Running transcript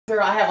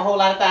Girl, I have a whole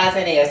lot of thighs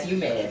and ass. You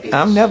mad, bitch.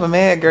 I'm never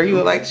mad, girl. You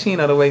look like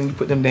Chino the way you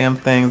put them damn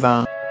things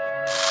on.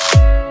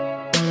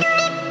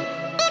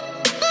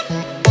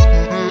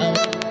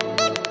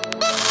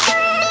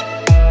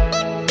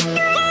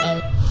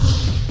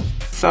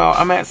 So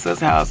I'm at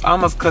Sis' house. I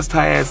almost cussed her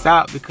ass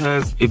out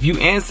because if you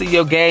answer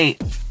your gate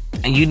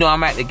and you know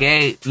I'm at the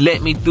gate,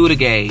 let me through the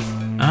gate.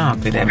 I don't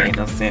think that made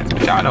no sense,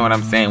 but y'all know what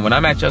I'm saying. When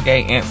I'm at your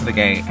gate, answer the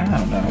gate. I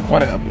don't know,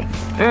 whatever.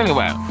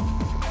 Anyway,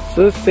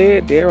 Sis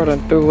said Daryl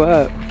done threw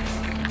up.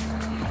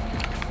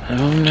 I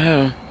don't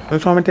know.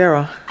 What's wrong with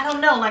Daryl? I don't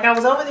know. Like, I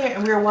was over there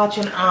and we were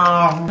watching,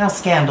 not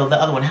Scandal, the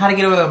other one, How to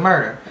Get Away with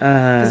Murder.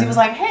 Because he was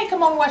like, hey,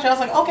 come on, watch it. I was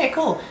like, okay,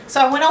 cool.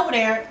 So I went over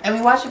there and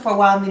we watched it for a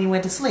while and then he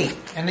went to sleep.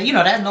 And then, you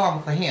know, that's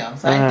normal for him.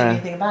 So I didn't think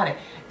anything about it.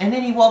 And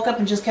then he woke up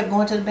and just kept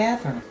going to the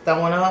bathroom.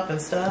 Throwing up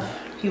and stuff.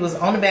 He was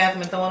on the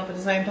bathroom and throwing up at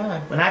the same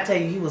time. When I tell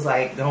you, he was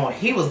like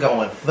he was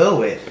going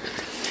through it.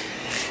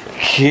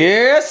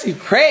 Yeah, she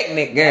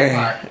pregnant, girl.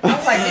 I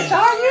was like, bitch,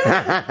 are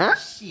you?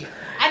 Shit.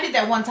 I did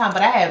that one time,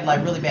 but I had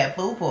like really bad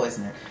food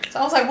poisoning. So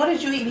I was like, what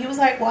did you eat? He was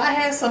like, well, I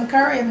had some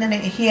curry, and then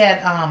he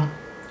had,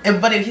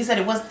 but he said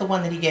it wasn't the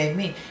one that he gave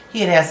me.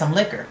 He had some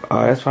liquor.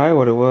 Oh, that's probably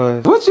what it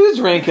was. What you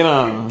drinking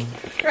on?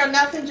 Girl,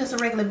 nothing, just a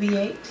regular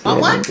V8.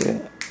 On what?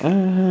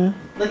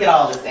 Look at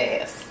all this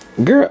ass.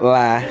 Girl,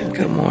 lie.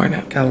 Good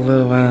morning. Got a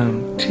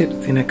little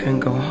tipsy and I couldn't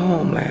go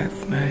home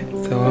last night.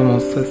 So I'm on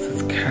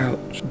Sis's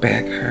couch.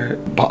 Back hurt,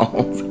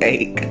 bones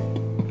ache.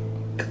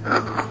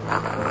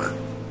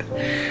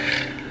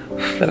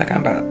 Feel like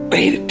I'm about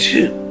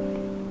 82.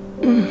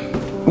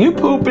 You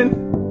pooping?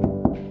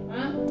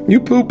 Huh? You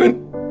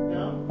pooping?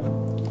 No.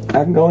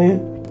 I can go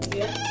in?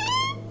 Yeah.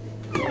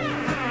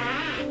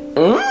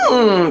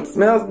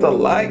 Smells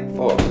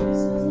delightful. It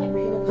smells like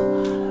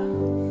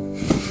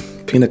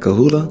pina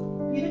colada.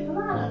 Pina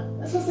colada?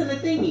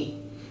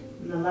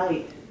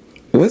 Light.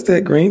 What's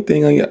that green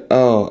thing on your?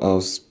 Oh,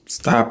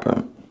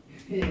 stopper.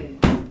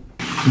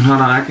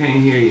 Hold on, I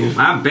can't hear you.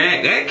 My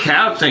back, that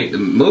couch ain't the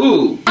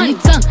move. I need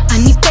tongue, I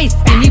need face,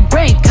 I need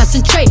brain,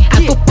 concentrate.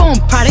 I perform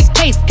product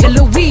case,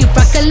 killer weed,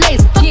 rock a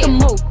lace, fuck the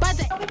move.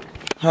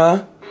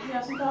 Huh? Did you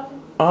have some coffee?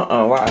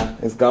 Why?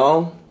 It's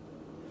gone?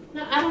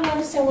 No, I don't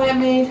understand why I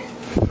made.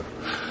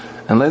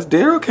 Unless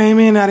Daryl came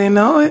in, I didn't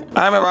know it.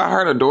 I remember I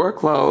heard a door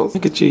close.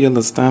 Look at you, your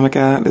little stomach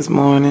out this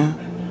morning.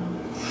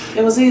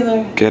 It was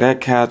either. Girl,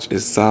 that couch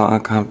is so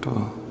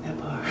uncomfortable. That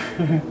part.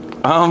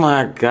 Oh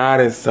my God,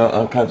 it's so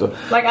uncomfortable.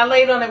 Like I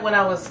laid on it when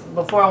I was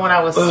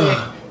sick.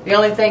 The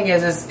only thing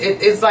is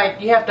it's like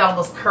you have to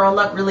almost curl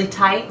up really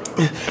tight.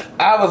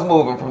 I was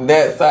moving from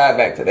that side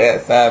back to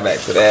that side, back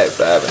to that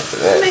side, back to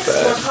that It makes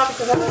side. it more coffee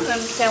because I don't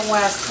understand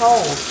why it's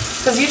cold.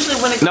 Because usually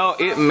when it No,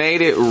 it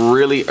made it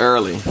really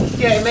early.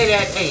 Yeah, it made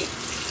it at 8.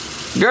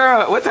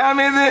 Girl, what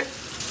time is it?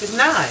 It's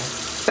 9.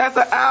 That's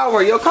an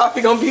hour. Your coffee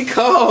gonna be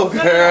cold,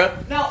 girl.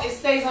 No, it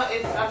stays on.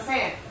 I'm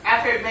saying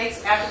after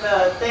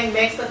the thing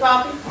makes the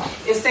coffee,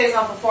 it stays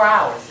on for 4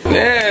 hours.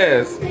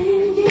 Yes.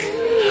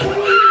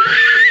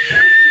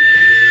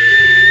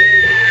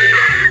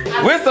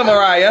 Whistle,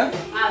 Mariah.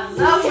 I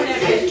love when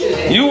that bitch do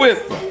that. You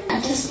whistle. I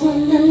just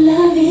wanna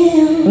love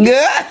you.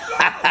 Good.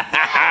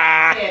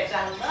 Bitch, I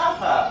love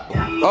her.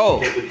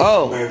 Oh.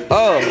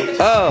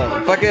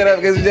 Fuck it up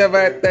because it's your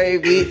birthday,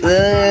 bitch.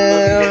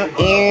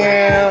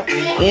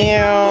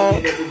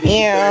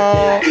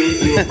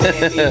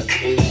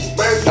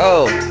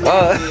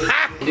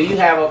 Do you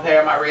have a pair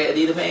of my red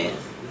Adidas pants?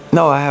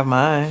 No, I have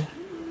mine.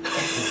 Oh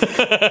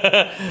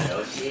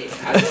shit.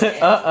 No. I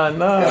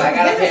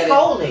got a pair.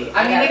 I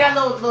mean, they got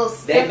little.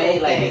 They made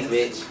like this,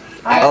 bitch.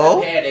 I got a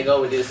pair that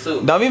go with this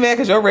suit. Don't be mad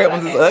because your red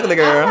ones is ugly,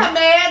 girl. I'm not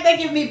mad. They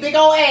give me big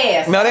old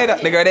ass. No, they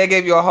don't. Girl, they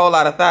gave you a whole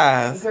lot of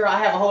thighs. Girl, I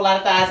have a whole lot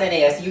of thighs and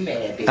ass. You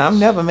mad, bitch? I'm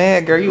never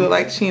mad, girl. You look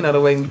like Chino the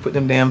way you put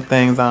them damn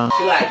things on.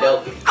 She like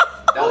dopey.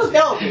 Who's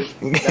dopey?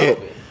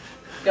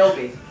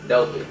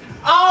 Dopey.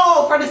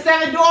 Oh, for the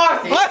 7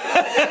 Dwarfs. Dopey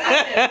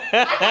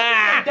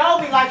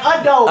like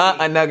a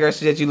dopey. No, girl,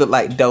 she said you look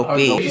like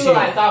dopey. You look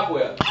like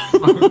software.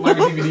 Like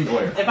a DVD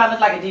player. If I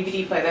look like a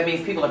DVD player, that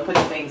means people are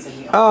putting things in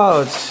me.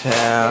 Oh,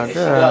 child,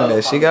 girl,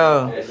 there she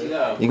go.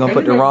 You gonna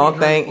put the wrong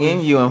thing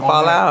in you and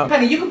fall out.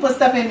 Honey, you can put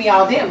stuff in me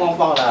all day and won't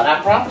fall out.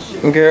 I promise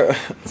you. Girl,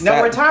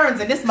 No returns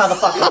in this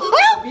motherfucker.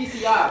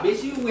 VCR,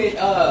 bitch, you went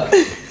out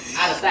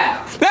of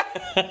style.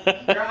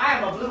 Girl, I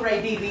am a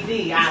Blu-ray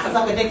DVD. I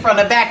suck a dick from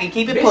the back and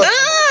keep it pushed.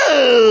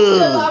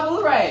 Still buy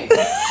Blu-ray.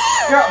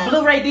 Girl,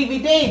 Blu-ray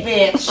DVD,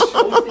 bitch.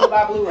 Still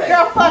buy Blu-ray.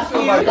 Girl, fuck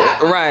you.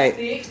 Right.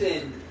 Sticks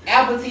and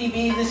Apple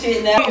TVs and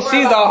shit now.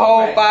 She's a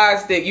whole fire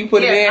stick. You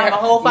put it in. I'm a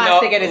whole fire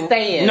stick and it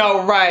stays.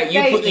 No, right.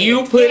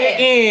 You put it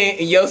in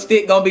and your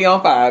stick gonna be on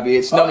fire,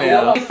 bitch. No,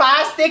 ma'am.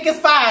 Fire stick is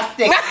fire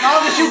stick. As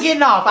long as you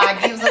getting off, I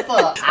gives a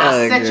fuck.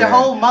 I set your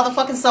whole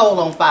motherfucking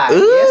soul on fire.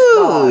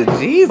 Ooh,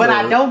 Jesus. But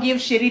I don't give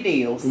shitty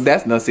deals.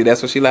 That's no, see,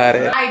 that's what she lied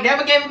at. I ain't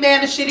never gave a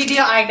man a shitty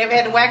deal. I ain't never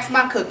had to wax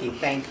my cookie.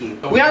 Thank you.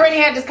 We already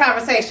had this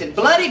conversation.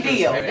 Bloody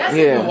deal. That's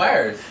even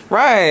worse.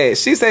 Right.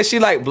 She said she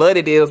like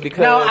bloody deals because.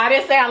 No, I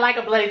didn't say I like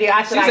a bloody deal.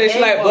 I said I said she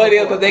like blood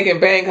because they can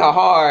bang her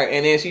hard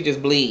and then she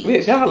just bleed.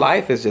 Bitch, your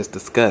life is just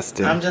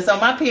disgusting. I'm just on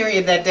my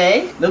period that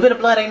day. A little bit of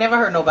blood ain't never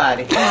hurt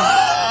nobody.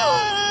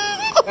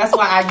 That's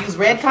why I use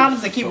red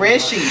condoms and keep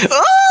red sheets.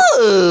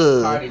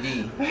 Cardi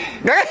D.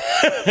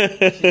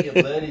 She a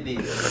bloody D.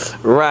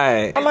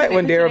 Right. I like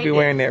when Daryl be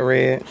wearing that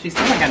red. She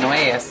still ain't got no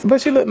ass.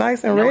 But she look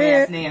nice and No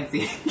red. ass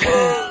Nancy.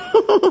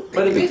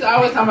 But the bitch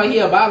always talking about he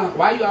a bottom.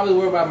 Why you always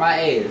worry about my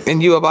ass?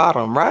 And you a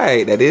bottom,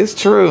 right? That is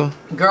true.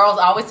 Girls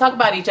always talk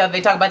about each other.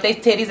 They talk about their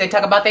titties. They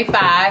talk about their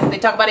thighs. They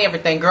talk about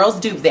everything. Girls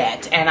do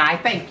that, and I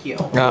thank you.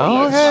 Oh,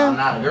 I'm okay.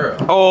 not a girl.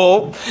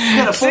 Oh, She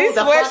she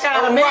switched.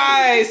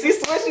 Right. She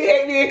switched. She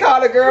hate being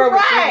called a girl,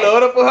 but Right. she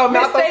loaded for her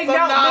Miss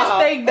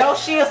mouth. Thing know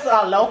she is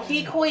a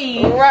low-key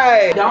queen.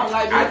 Right. Don't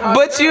like being called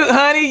But you,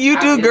 honey, you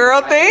do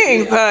girl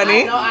things, I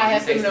honey. know I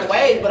have feminine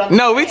ways, but I'm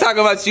No, we talking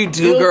about you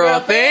do girl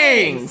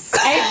things.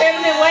 Ain't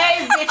feminine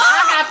ways, bitch.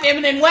 I got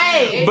feminine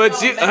ways.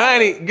 But you,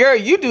 honey, girl,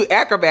 you do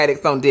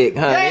acrobatics on dick,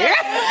 honey.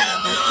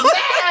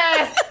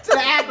 Yes, the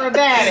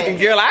acrobatic.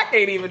 Girl, I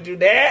can't even do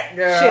that,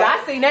 girl. Shit,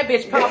 I seen that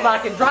bitch pop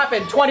lock and drop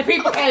and 20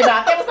 people came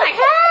out. They was like,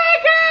 hey,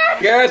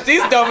 girl. Girl,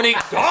 she's Dominique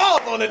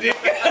Dawes on the dick.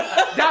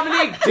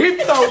 Dominique deep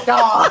throat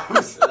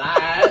dogs.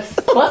 lies.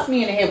 Bust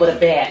me in the head with a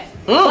bat.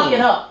 Fuck it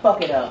up.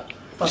 Fuck it up.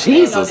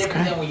 Jesus No different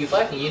Christ. than when you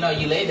fucking, you know,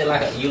 you laid it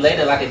like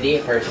a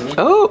dead person.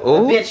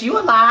 Oh, Bitch, you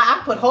a lie.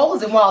 I put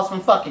holes in walls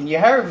from fucking. You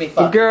heard me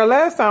fucking. girl,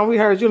 last time we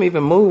heard you don't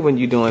even move when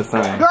you doing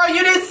something. Girl,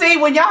 you didn't see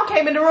when y'all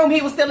came in the room,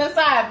 he was still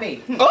inside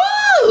me.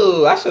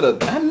 Oh, I should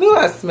have. I knew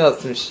I smelled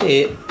some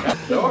shit.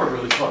 Y'all are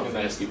really fucking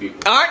nasty people.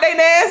 Aren't they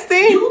nasty?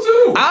 You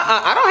too.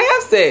 I don't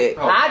have sex.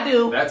 I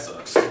do. That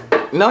sucks.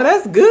 No,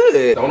 that's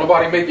good. Don't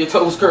nobody make your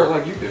toes curl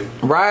like you do.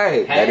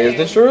 Right, that is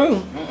the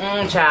truth.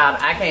 Child,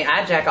 I can't.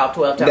 I jack off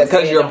 12 times.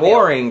 Because you're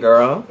boring,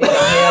 girl.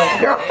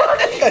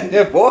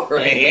 You're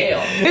boring. Hell.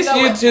 This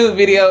YouTube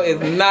video is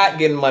not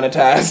getting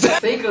monetized.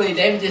 Secretly,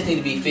 David just need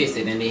to be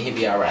fisted and then he'll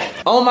be alright.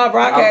 On my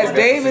broadcast,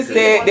 David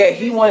said that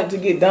he wanted to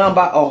get done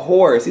by a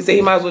horse. He said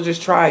he might as well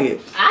just try it.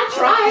 I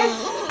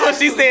tried.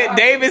 She said,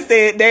 David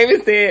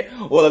said,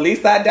 well, at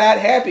least I died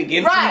happy.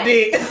 Get some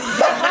dick.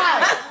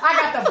 Right.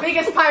 I got the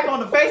biggest pipe on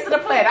the face of the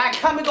planet. I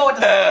come and go at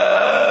the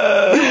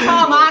You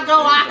come, I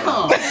go, I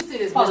come. You see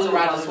this Mr.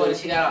 Rogers sweater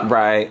she got on?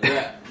 Right.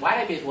 Yeah. Why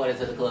that bitch wore it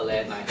to the club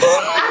last night?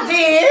 I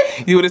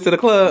did. You went to the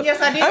club?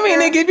 Yes, I did. I mean,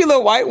 they give you a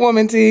little white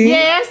woman tea.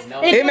 Yes.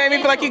 No. It made me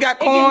feel like you got It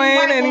give me coin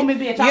white and woman,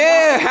 bitch. I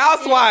yeah, want it.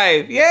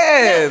 housewife.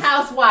 Yes, Yes.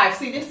 housewife.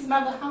 See, this is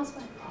my little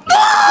housewife.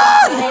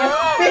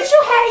 Bitch,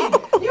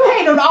 you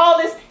hate on all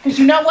this, because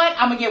you know what?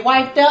 I'm going to get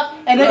wiped up,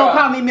 and they're going to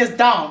call me Miss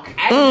Donk.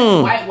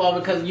 Actually, white woman,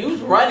 because you was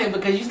running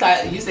because you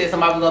said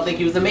somebody was gonna think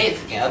you was a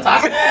Mexican. I'm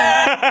talking.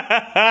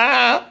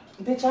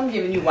 Bitch, I'm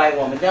giving you white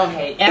woman. Don't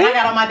hate. And I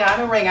got on my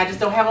diamond ring. I just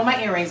don't have on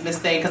my earrings, Miss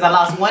Thing, because I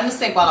lost one to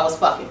sink while I was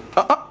fucking.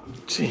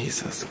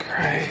 Jesus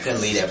Christ.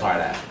 Couldn't leave that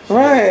part out.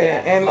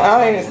 Right, and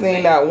I ain't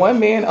seen that one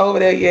man over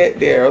there yet,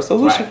 Daryl. So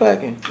who's Right. you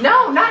fucking?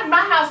 No, not in my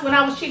house when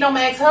I was cheating on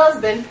my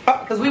ex-husband,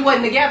 because we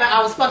wasn't together.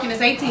 I was fucking this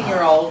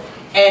 18-year-old,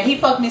 and he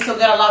fucked me so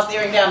good I lost the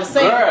earring down the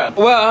sink. Girl.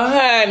 Well,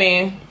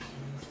 honey,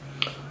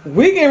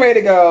 we getting ready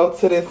to go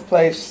to this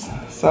place.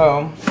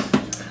 So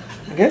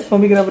I guess when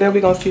we get over there,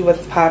 we gonna see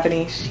what's popping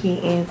and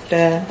shit and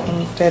stuff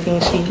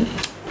and shit.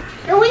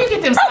 Girl, where you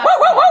get them spots?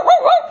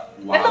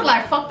 They look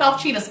like fucked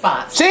off cheetah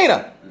spots.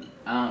 Sheena.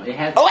 It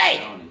has. Oh, wait.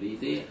 on it. Do you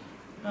see it?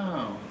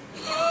 Oh.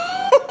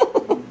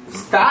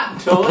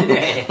 Stop doing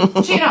that.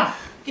 Cheetah,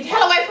 get the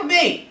hell away from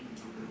me.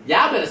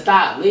 Y'all better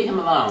stop. Leave him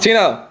alone.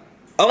 Chino.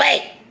 Oh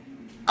wait.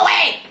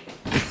 Away.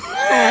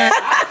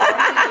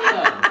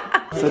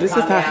 So this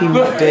is how he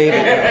met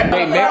David.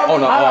 They met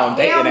on a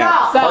dating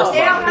app. First one.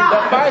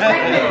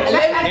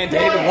 And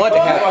David wanted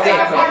to have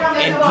sex,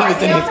 and he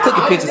was in his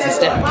cookie pictures and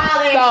stuff.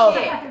 So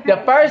the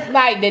first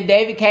night that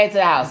David came to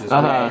the house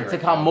to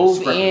come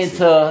move into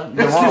the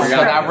room, because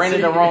I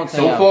rented the room to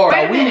him. Wait a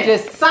So we minute.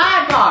 just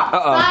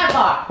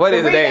Sidebar. What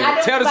is it, David? I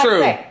just Tell the about to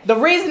truth. say, the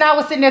reason I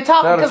was sitting there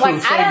talking, Tell the because like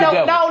truth. I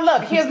didn't know. No,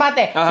 look, here's my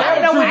thing. I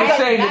didn't know when to go.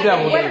 Shame the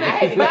devil, Wait a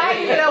minute. But I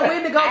didn't know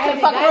when to go to the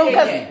haven't fucking done room it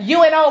because yet.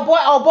 you and old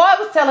boy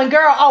was telling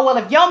girl, oh well,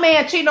 if your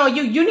man cheating on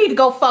you, you need to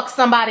go fuck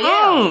somebody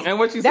else. And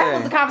what you That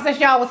was say? the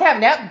conversation y'all was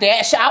having.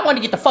 That shit, I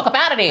wanted to get the fuck up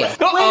out of there.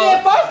 first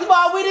of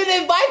all, we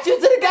didn't invite you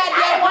to the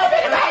goddamn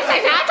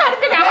I'm trying to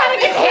figure out how to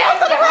get the hell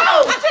to the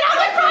room. Shit, I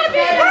wasn't trying to be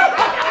a girl.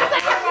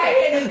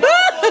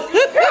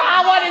 Girl, I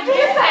wanted you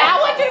to say, I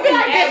want you to be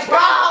like, bitch,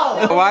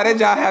 go. Why did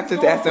y'all have to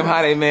ask them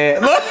how they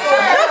met?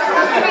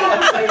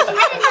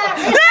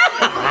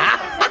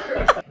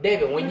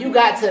 David, when you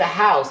got to the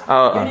house,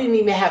 Uh-uh. you didn't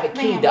even have a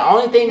key. The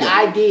only thing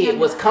I did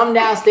was come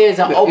downstairs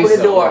and open the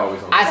door.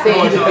 I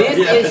said,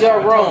 this is your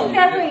room.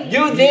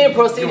 You then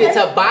proceeded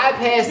to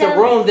bypass the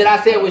room that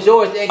I said was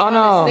yours and come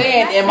and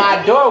stand in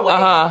my doorway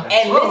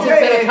and listen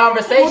to the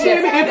conversation.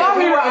 If I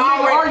hear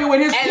argue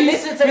with his and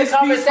listen to the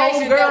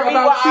conversation that we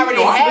were already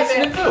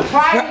having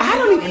prior to I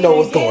don't even know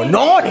what's going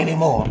on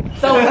anymore.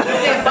 So you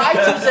then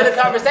invite you to the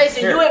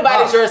conversation. You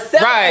invited yourself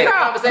to the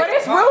conversation. But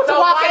it's rude to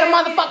walk in a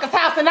motherfucker's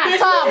house and not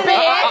talk, bitch.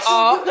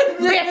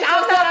 Bitch,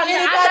 I'm not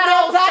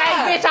on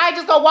stage, bitch. I ain't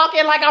just gonna walk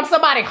in like I'm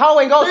somebody hoe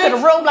and go to the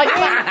room like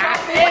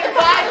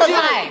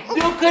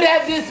you could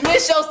have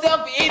dismissed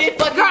yourself any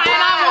fucking time.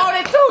 And I'm on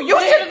it too. You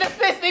should have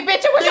dismissed me,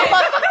 bitch. It was your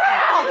motherfucking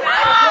house.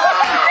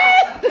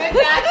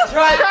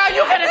 Girl,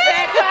 you could have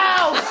said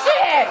no.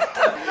 Shit.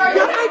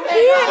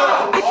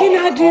 I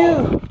cannot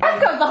do. That's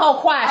because the whole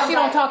quiet. She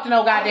don't talk to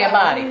no goddamn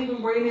body.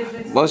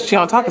 Well, she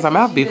don't talk because her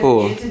mouth be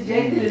full.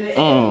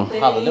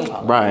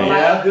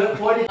 Right.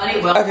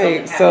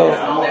 Okay, so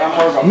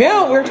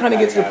now we're trying to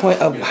get to the point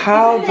of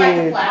how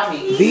did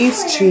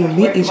these two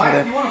meet each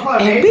other?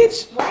 And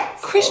bitch,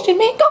 Christian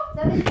Mingle.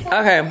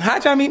 Okay,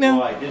 how'd y'all meet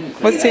now?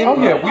 What's the team?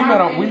 Oh yeah,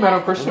 we met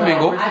on Christian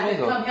Mingle.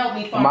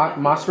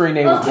 My screen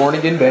name was Born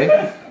Again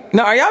Bay.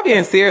 No, are y'all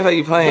being serious? Or are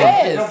you playing?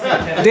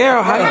 Yes.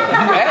 Daryl, how You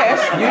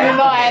asked. You didn't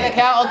know I had an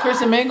account on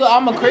Christian Mingle?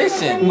 I'm a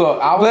Christian. Look,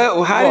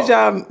 how did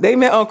y'all? They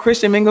met on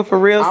Christian Mingle for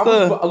real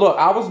stuff.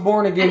 I was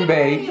Born Again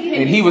Bay,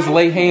 and he was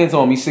lay hands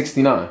on me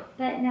 69.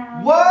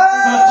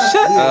 What?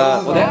 Shut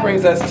up. Well, that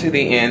brings us to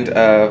the end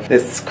of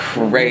this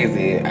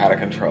crazy, out of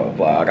control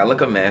vlog. I look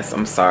a mess.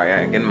 I'm sorry.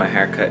 I'm getting my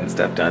hair cut and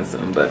stuff done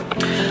soon. But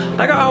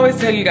like I always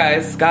tell you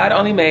guys, God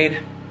only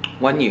made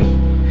one you.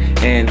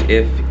 And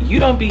if you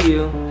don't be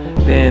you,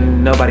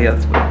 then nobody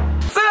else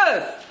will.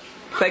 Sis!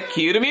 Say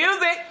cue the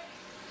music.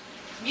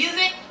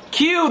 Music?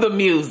 Cue the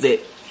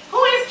music.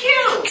 Who is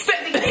cute?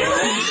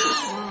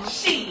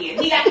 Shit.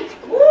 He got,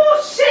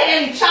 ooh, shit,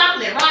 and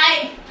chocolate,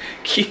 right?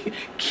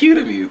 Cue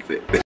the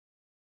music.